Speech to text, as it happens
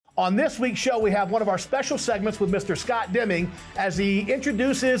On this week's show, we have one of our special segments with Mr. Scott Deming as he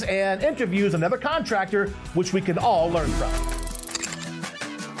introduces and interviews another contractor, which we can all learn from.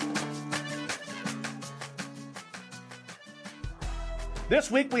 This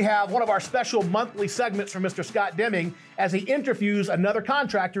week, we have one of our special monthly segments from Mr. Scott Deming as he interviews another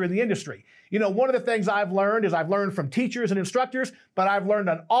contractor in the industry. You know, one of the things I've learned is I've learned from teachers and instructors, but I've learned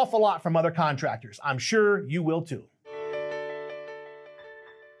an awful lot from other contractors. I'm sure you will too.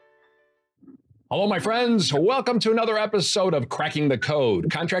 Hello, my friends. Welcome to another episode of Cracking the Code,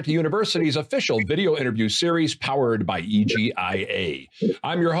 Contractor University's official video interview series powered by EGIA.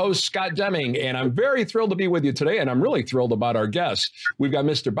 I'm your host, Scott Deming, and I'm very thrilled to be with you today, and I'm really thrilled about our guest. We've got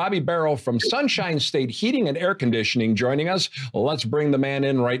Mr. Bobby Barrow from Sunshine State Heating and Air Conditioning joining us. Let's bring the man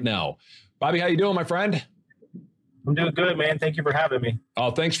in right now. Bobby, how you doing, my friend? I'm doing good, man. Thank you for having me.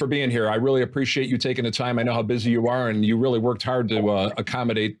 Oh, thanks for being here. I really appreciate you taking the time. I know how busy you are, and you really worked hard to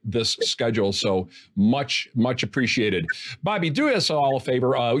accommodate this schedule. So much appreciated. Bobby, do us all a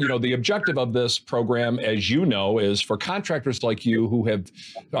favor. The objective of this program, as you know, is for contractors like you who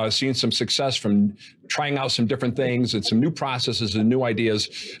have seen some success from trying out some different things and some new processes and new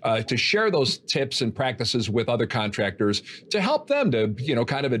ideas to share those tips and practices with other contractors to help them to,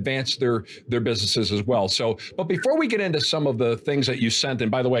 kind of advance their businesses as well. So, but before we get into some of the things that you sent,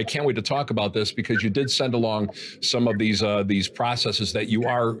 and by the way, I can't wait to talk about this because you did send along some of these processes that you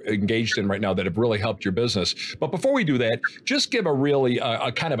are engaged in right now that have really helped your business. But before we do that, just give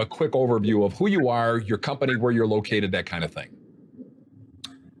a kind of a quick overview of who you are, your company, where you're located, that kind of thing.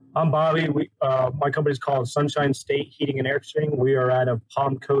 I'm Bobby. My company is called Sunshine State Heating and Air Conditioning. We are out of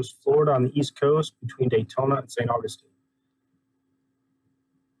Palm Coast, Florida, on the East Coast between Daytona and St. Augustine.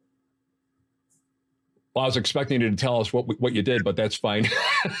 Well, I was expecting you to tell us what you did, but that's fine.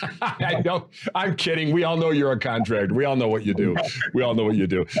 I'm kidding. We all know you're a contractor. We all know what you do.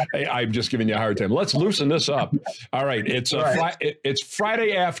 Hey, I'm just giving you a hard time. Let's loosen this up. All right. It's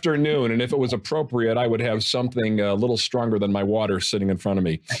Friday afternoon, and if it was appropriate, I would have something a little stronger than my water sitting in front of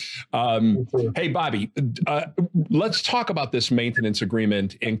me. Hey, Bobby, let's talk about this maintenance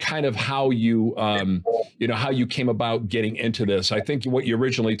agreement and kind of how you, how you came about getting into this. I think what you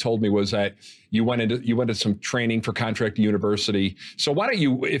originally told me was that you went into some training for Contractor University. So why don't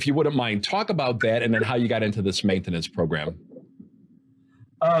you, if you wouldn't mind, talk about that and then how you got into this maintenance program?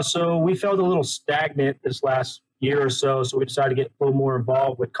 So we felt a little stagnant this last year or so we decided to get a little more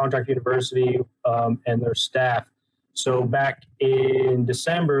involved with Contractor University and their staff. So back in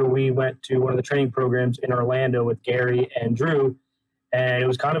December, we went to one of the training programs in Orlando with Gary and Drew, and it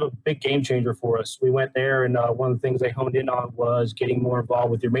was kind of a big game changer for us. We went there, and one of the things they honed in on was getting more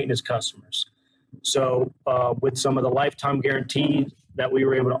involved with your maintenance customers. So with some of the lifetime guarantees that we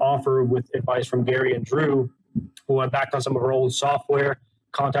were able to offer with advice from Gary and Drew, we went back on some of our old software,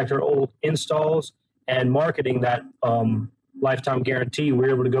 contacted our old installs, and marketing that lifetime guarantee. We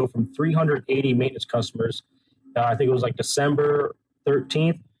were able to go from 380 maintenance customers, I think it was like December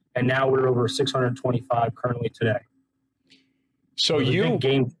 13th, and now we're over 625 currently today. So you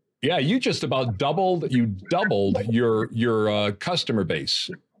just about doubled your customer base.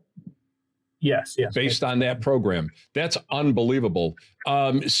 Yes. Based on that program. That's unbelievable.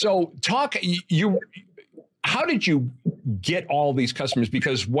 So how did you get all these customers?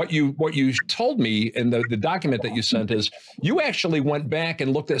 Because what you told me in the document that you sent is you actually went back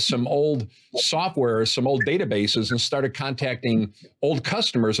and looked at some old software, some old databases, and started contacting old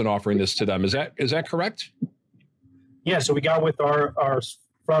customers and offering this to them. Is that correct? Yeah, so we got with our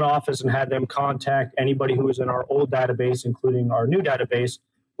front office and had them contact anybody who was in our old database, including our new database,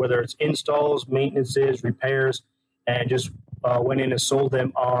 whether it's installs, maintenances, repairs, and just went in and sold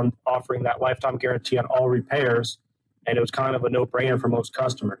them on offering that lifetime guarantee on all repairs. And it was kind of a no-brainer for most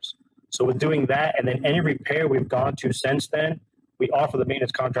customers. So with doing that, and then any repair we've gone to since then, we offer the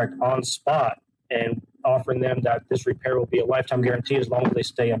maintenance contract on spot and offering them that this repair will be a lifetime guarantee as long as they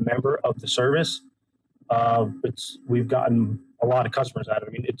stay a member of the service. We've gotten a lot of customers out of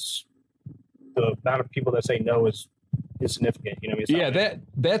it. I mean, it's the amount of people that say no is significant.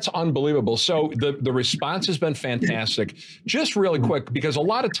 That's unbelievable. So the response has been fantastic. Just really quick, because a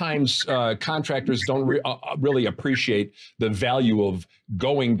lot of times contractors don't really appreciate the value of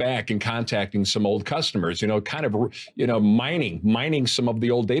going back and contacting some old customers, mining some of the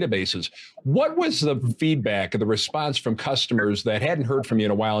old databases. What was the feedback or the response from customers that hadn't heard from you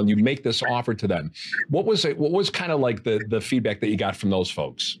in a while and you make this offer to them? What was kind of like the feedback that you got from those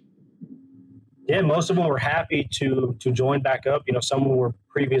folks? Yeah, most of them were happy to join back up. Some were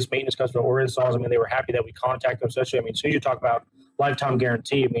previous maintenance customers or installs. I mean, they were happy that we contacted them, especially, as soon as you talk about lifetime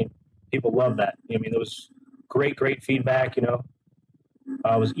guarantee, people love that. There was great feedback,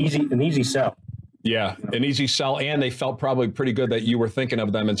 it was an easy sell. Yeah, an easy sell, and they felt probably pretty good that you were thinking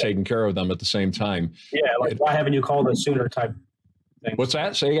of them and taking care of them at the same time. Yeah, like, why haven't you called us sooner type thing. What's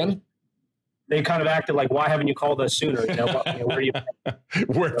that? Say again? They kind of acted like, why haven't you called us sooner? Where are you?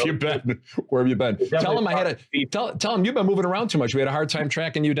 Where have you been? Where have you been? Tell them tell them you've been moving around too much. We had a hard time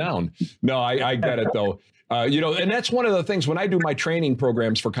tracking you down. No, I get it though. And that's one of the things when I do my training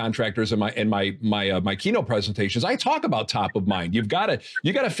programs for contractors and my keynote presentations, I talk about top of mind. You got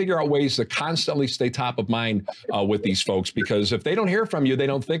to figure out ways to constantly stay top of mind with these folks, because if they don't hear from you, they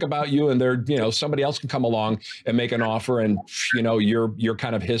don't think about you, and they're somebody else can come along and make an offer, and you're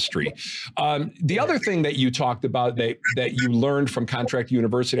kind of history. The other thing that you talked about that you learned from Contract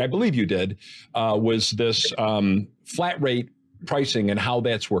University, I believe you did, was this flat rate pricing and how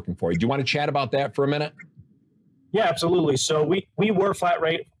that's working for you. Do you want to chat about that for a minute? Yeah, absolutely. So we were flat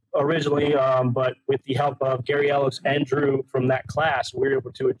rate originally, but with the help of Gary Ellis and Drew from that class, we were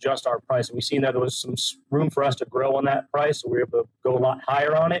able to adjust our price. And we seen that there was some room for us to grow on that price, so we were able to go a lot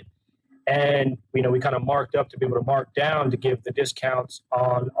higher on it. And we kind of marked up to be able to mark down to give the discounts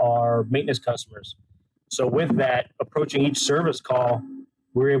on our maintenance customers. So with that, approaching each service call,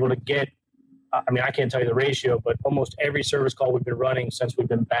 we were able to get, I can't tell you the ratio, but almost every service call we've been running since we've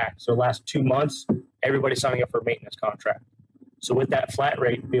been back. So the last 2 months, everybody's signing up for a maintenance contract. So with that flat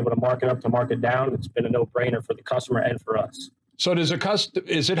rate, be able to mark it up to mark it down, it's been a no-brainer for the customer and for us. So is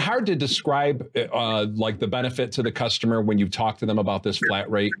it hard to describe like the benefit to the customer when you talk to them about this flat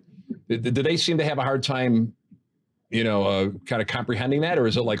rate? Do they seem to have a hard time, kind of comprehending that? Or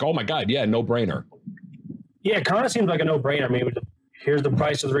is it like, oh my God, yeah, no-brainer? Yeah, it kind of seems like a no-brainer. Here's the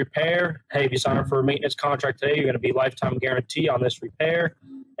price of the repair. Hey, if you sign up for a maintenance contract today, you're going to be lifetime guarantee on this repair.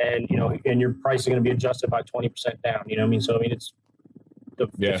 And, and your price is going to be adjusted by 20% down. So, it's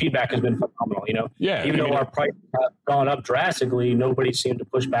the feedback has been phenomenal, Yeah. Even though our price has gone up drastically, nobody seemed to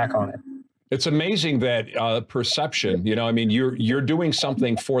push back on it. It's amazing that perception, you're doing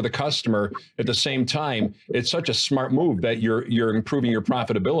something for the customer at the same time. It's such a smart move that you're improving your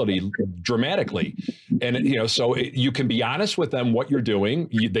profitability dramatically. And, so you can be honest with them what you're doing.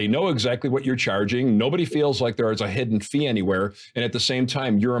 They know exactly what you're charging. Nobody feels like there is a hidden fee anywhere. And at the same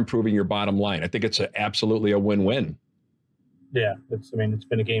time, you're improving your bottom line. I think it's absolutely a win-win. Yeah, it's been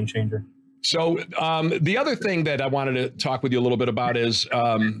a game changer. So the other thing that I wanted to talk with you a little bit about is,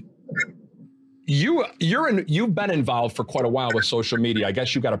 you've been involved for quite a while with social media. I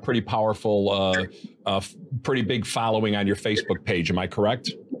guess you've got a pretty powerful, pretty big following on your Facebook page. Am I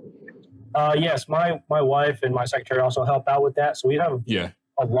correct? Yes, my wife and my secretary also help out with that. So we have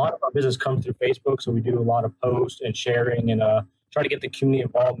a lot of our business comes through Facebook. So we do a lot of posts and sharing and try to get the community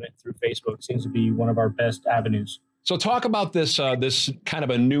involvement through Facebook. It seems to be one of our best avenues. So talk about this kind of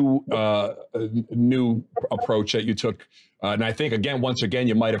a new approach that you took. And I think, once again,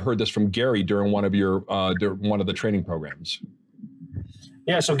 you might have heard this from Gary during one of the training programs.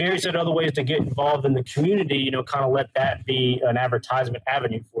 Yeah, so Gary said other ways to get involved in the community, kind of let that be an advertisement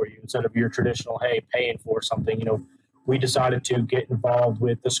avenue for you instead of your traditional, hey, paying for something. We decided to get involved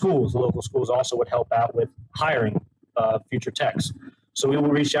with the schools. The local schools also would help out with hiring future techs. So we will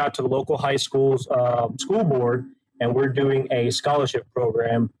reach out to the local high schools school board, and we're doing a scholarship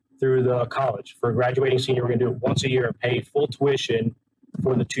program through the college. For a graduating senior, we're going to do it once a year and pay full tuition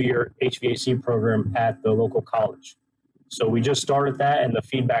for the 2-year HVAC program at the local college. So we just started that, and the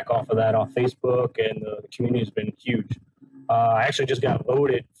feedback off of that off Facebook and the community has been huge. I actually just got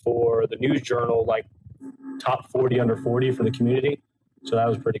voted for the News Journal, like top 40 under 40 for the community. So that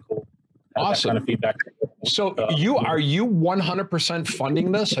was pretty cool. Awesome. That kind of feedback. So are you 100%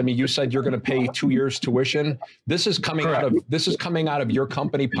 funding this? I mean, you said you're going to pay 2 years tuition. This is coming out of your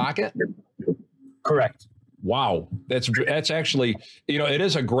company pocket? Correct. Wow. That's actually, it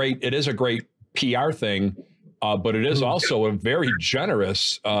is a great PR thing, but it is also a very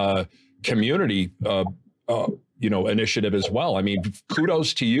generous community initiative as well. I mean,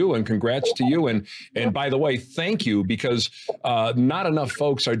 kudos to you and congrats to you. And by the way, thank you, because not enough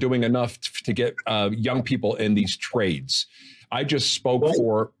folks are doing enough to get young people in these trades. I just spoke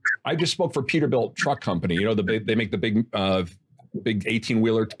for Peterbilt Truck Company. They make the big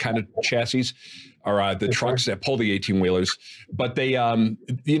 18-wheeler kind of chassis, or the trucks that pull the 18-wheelers. But they,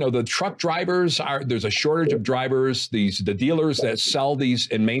 the truck drivers there's a shortage of drivers. The dealers that sell these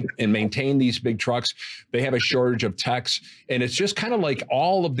and maintain these big trucks, they have a shortage of techs. And it's just kind of like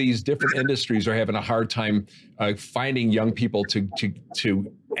all of these different industries are having a hard time finding young people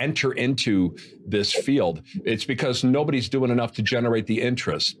to enter into this field. It's because nobody's doing enough to generate the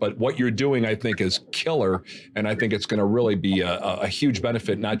interest. But what you're doing, I think, is killer. And I think it's going to really be a huge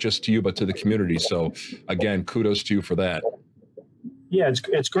benefit, not just to you, but to the community. So again, kudos to you for that. Yeah,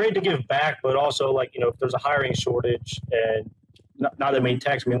 it's great to give back, but also, like, if there's a hiring shortage and not that many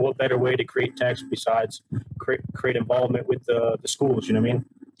techs, what better way to create techs besides create involvement with the schools, you know what I mean?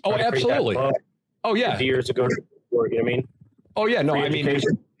 Oh, absolutely. Oh, yeah. Years ago, you know what I mean? Oh, yeah. No,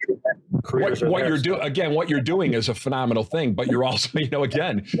 what you're doing, again, what you're doing is a phenomenal thing, but you're also,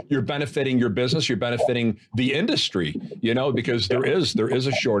 again, you're benefiting your business, you're benefiting the industry, because there is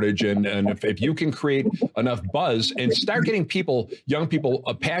a shortage. And if you can create enough buzz and start getting young people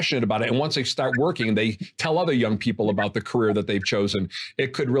passionate about it. And once they start working, they tell other young people about the career that they've chosen.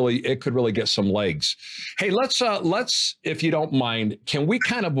 It could really get some legs. Hey, let's, if you don't mind, can we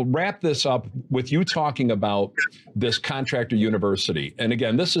kind of wrap this up with you talking about this Contractor University? And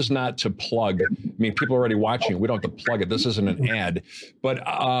again, this is not to plug. People are already watching. We don't have to plug it. This isn't an ad. But,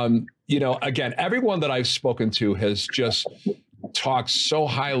 again, everyone that I've spoken to has just spoken so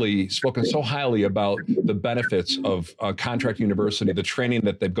highly about the benefits of Contractor University, the training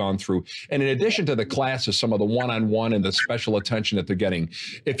that they've gone through. And in addition to the classes, some of the one-on-one and the special attention that they're getting.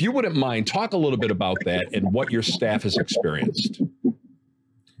 If you wouldn't mind, talk a little bit about that and what your staff has experienced.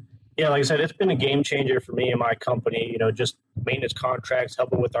 Yeah, like I said, it's been a game changer for me and my company. Just maintenance contracts,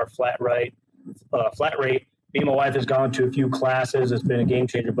 helping with our flat rate. Me and my wife has gone to a few classes. It's been a game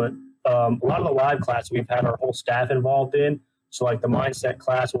changer. But a lot of the live classes we've had our whole staff involved in. So like the mindset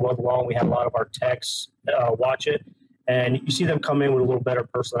class, we had a lot of our techs watch it, and you see them come in with a little better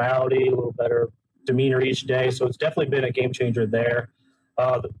personality, a little better demeanor each day. So it's definitely been a game changer there.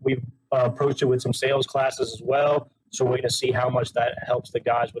 We've approached it with some sales classes as well. So we're going to see how much that helps the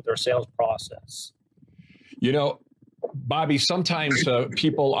guys with their sales process. Bobby, sometimes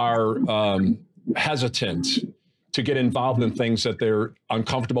people are hesitant to get involved in things that they're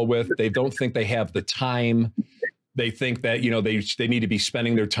uncomfortable with. They don't think they have the time. They think that, they need to be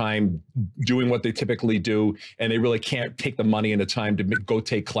spending their time doing what they typically do, and they really can't take the money and the time to go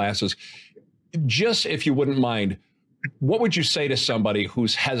take classes. Just, if you wouldn't mind, what would you say to somebody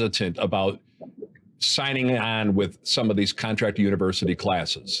who's hesitant about signing on with some of these Contractor University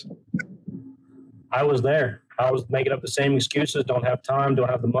classes? I was there. I was making up the same excuses. Don't have time, don't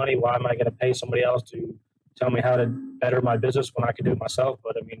have the money. Why am I going to pay somebody else to tell me how to better my business when I can do it myself?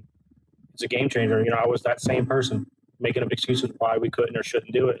 But it's a game changer. I was that same person making up excuses why we couldn't or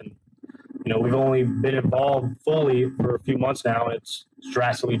shouldn't do it. And, we've only been involved fully for a few months now, and it's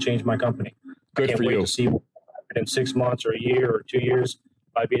drastically changed my company. Good I can't for wait you. to see what in 6 months or a year or 2 years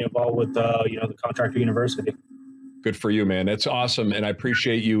by being involved with, the Contractor University. Good for you, man. That's awesome. And I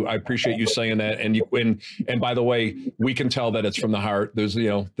appreciate you. I appreciate you saying that. And by the way, we can tell that it's from the heart. There's,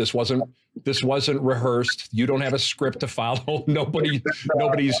 this wasn't rehearsed. You don't have a script to follow. Nobody's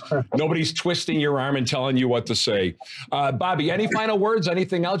twisting your arm and telling you what to say. Bobby, any final words?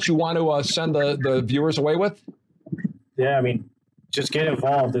 Anything else you want to send the viewers away with? Yeah, just get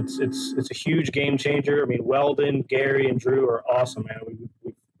involved. It's a huge game changer. Weldon, Gary, and Drew are awesome, man. We've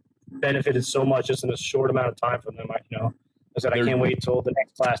benefited so much just in a short amount of time from them. I can't wait till the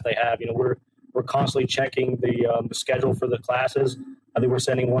next class they have. We're constantly checking the schedule for the classes. I think we're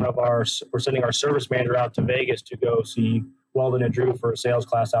sending our service manager out to Vegas to go see Weldon and Drew for a sales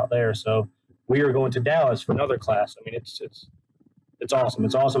class out there. So we are going to Dallas for another class. It's awesome.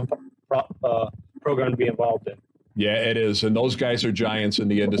 It's an awesome program to be involved in. Yeah, it is. And those guys are giants in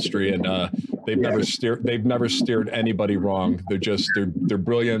the industry, and they've never steered anybody wrong. They're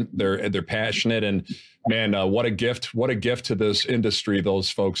brilliant. They're passionate, and man, what a gift to this industry those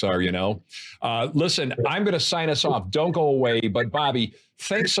folks are, Listen, I'm going to sign us off. Don't go away. But Bobby,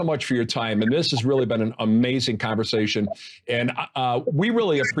 thanks so much for your time. And this has really been an amazing conversation. And we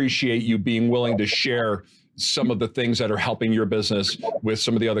really appreciate you being willing to share some of the things that are helping your business with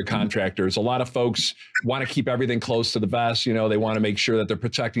some of the other contractors. A lot of folks want to keep everything close to the vest. They want to make sure that they're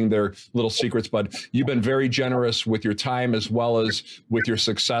protecting their little secrets, but you've been very generous with your time as well as with your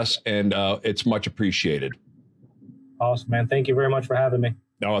success, and it's much appreciated. Awesome, man. Thank you very much for having me.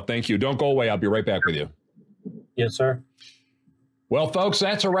 No, thank you. Don't go away. I'll be right back with you. Yes, sir. Well, folks,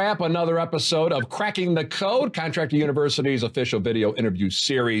 that's a wrap. Another episode of Cracking the Code, Contractor University's official video interview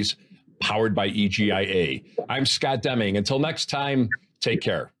series, powered by EGIA. I'm Scott Deming. Until next time, take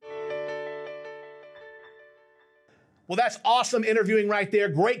care. Well, that's awesome interviewing right there.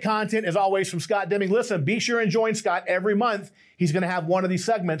 Great content, as always, from Scott Deming. Listen, be sure and join Scott every month. He's going to have one of these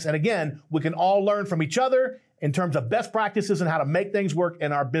segments. And again, we can all learn from each other in terms of best practices and how to make things work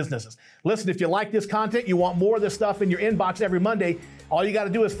in our businesses. Listen, if you like this content, you want more of this stuff in your inbox every Monday, all you got to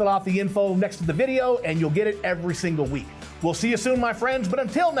do is fill out the info next to the video, and you'll get it every single week. We'll see you soon, my friends. But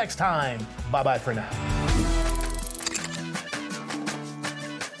until next time, bye-bye for now.